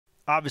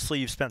obviously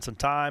you've spent some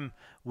time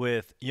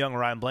with young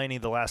Ryan Blaney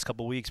the last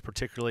couple of weeks,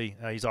 particularly.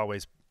 He's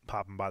always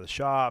popping by the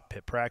shop,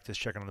 pit practice,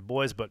 checking on the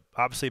boys, but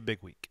obviously a big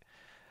week.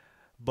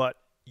 But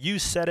you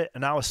said it,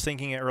 and I was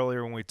thinking it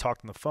earlier when we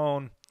talked on the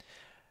phone.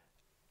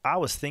 I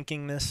was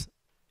thinking this.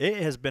 It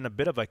has been a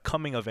bit of a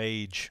coming of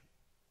age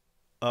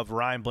of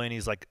Ryan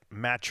Blaney's like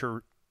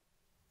maturation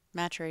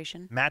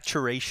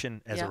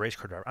as a race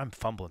car driver. I'm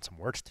fumbling some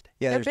words today.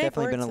 Yeah, there's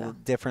definitely been a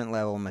different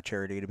level of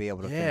maturity to be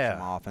able to finish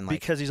them off. And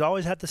because he's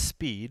always had the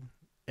speed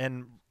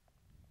and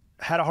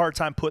had a hard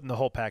time putting the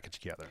whole package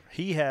together.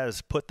 He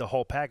has put the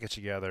whole package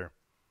together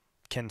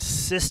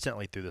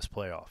consistently through this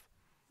playoff.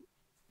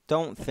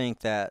 Don't think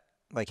that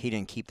like he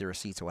didn't keep the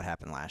receipts of what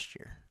happened last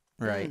year,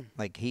 right?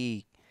 Like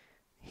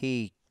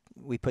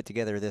we put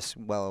together this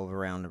well over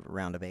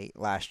round of 8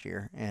 last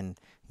year, and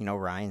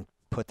Ryan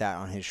put that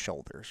on his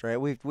shoulders, right?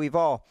 We've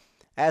all,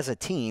 as a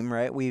team,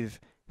 right? We've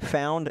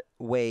found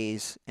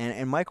ways,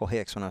 and Michael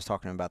Hicks, when I was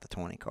talking about the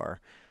 20 car,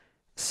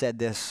 said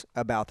this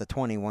about the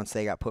 20 once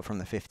they got put from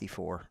the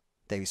 54.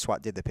 They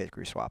did the pit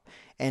crew swap,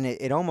 and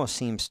it almost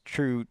seems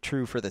true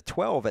for the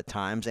 12 at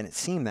times, and it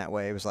seemed that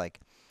way. It was like,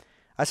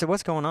 I said,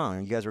 "What's going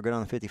on? You guys were good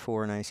on the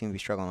 54, and now you seem to be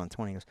struggling on the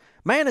 20." He goes,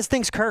 "Man, this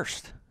thing's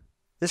cursed.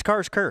 This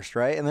car's cursed,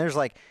 right?" And there's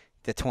like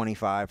the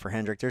 25 for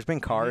Hendrick. There's been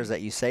cars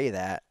that you say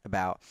that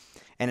about,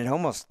 and it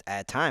almost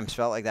at times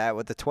felt like that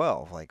with the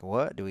 12. Like,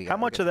 what do we? How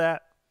much of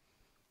that,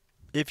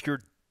 if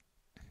you're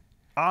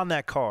on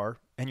that car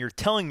and you're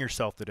telling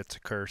yourself that it's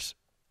a curse,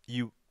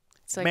 you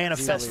like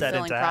manifest that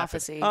into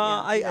prophecy.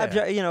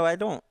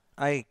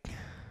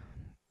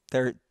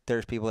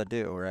 There's people that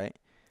do, right?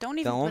 Don't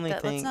even put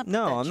that. Let's not put that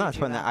I'm not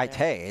putting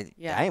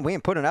that. We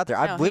ain't putting it out there.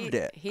 No, I've lived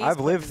it. I've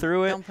lived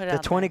through it. The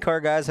 20 car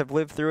guys have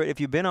lived through it.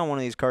 If you've been on one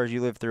of these cars, you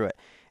lived through it.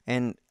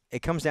 And it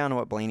comes down to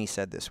what Blaney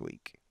said this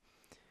week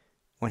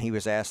when he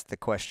was asked the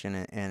question,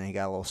 and he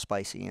got a little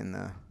spicy in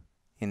the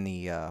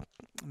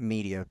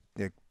media,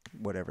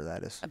 whatever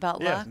that is.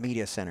 About luck?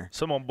 Media center.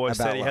 Some old boy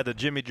said he had the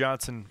Jimmy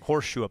Johnson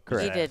horseshoe up his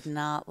ass. He did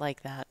not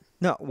like that.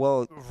 No,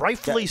 well,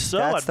 rightfully so.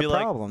 That's I'd be the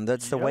problem. Like,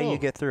 that's the way you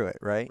get through it,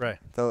 right? Right.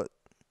 The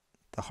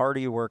harder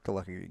you work, the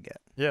luckier you get.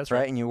 Yeah, that's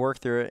right. And you work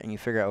through it, and you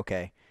figure out,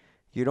 okay,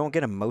 you don't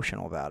get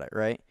emotional about it,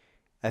 right?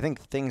 I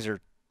think things are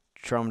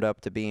drummed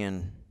up to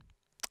being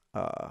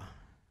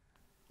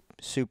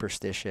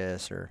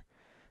superstitious or,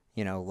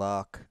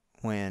 luck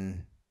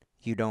when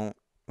you're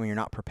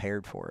not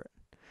prepared for it,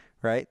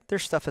 right?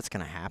 There's stuff that's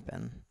going to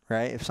happen,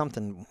 right? If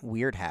something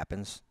weird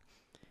happens,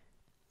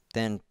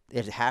 then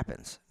it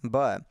happens.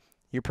 But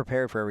you're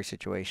prepared for every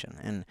situation.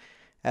 And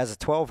as a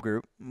 12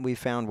 group, we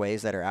found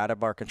ways that are out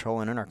of our control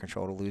and in our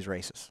control to lose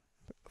races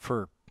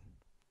for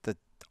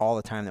all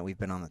the time that we've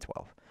been on the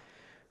 12.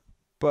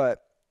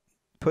 But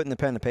putting the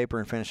pen to paper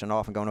and finishing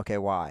off and going, okay,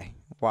 why?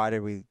 Why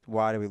did we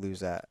lose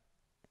that?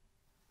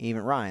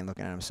 Even Ryan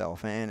looking at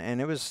himself.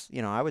 And it was,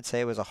 I would say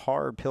it was a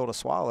hard pill to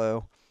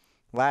swallow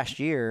last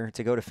year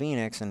to go to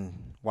Phoenix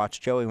and watch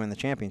Joey win the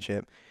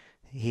championship.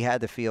 He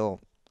had to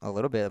feel a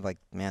little bit like,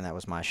 man, that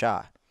was my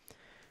shot.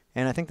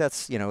 And I think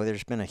that's,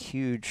 there's been a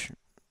huge,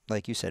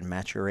 like you said,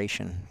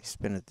 maturation. He's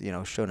been,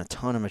 showing a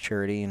ton of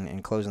maturity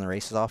and closing the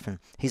races off, and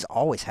he's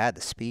always had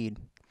the speed.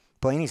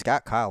 Blaney's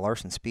got Kyle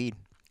Larson's speed.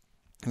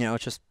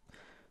 It's just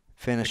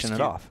finishing it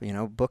off,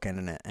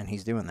 bookending it, and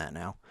he's doing that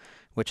now,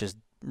 which is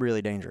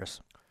really dangerous.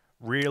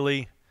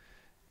 Really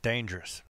dangerous.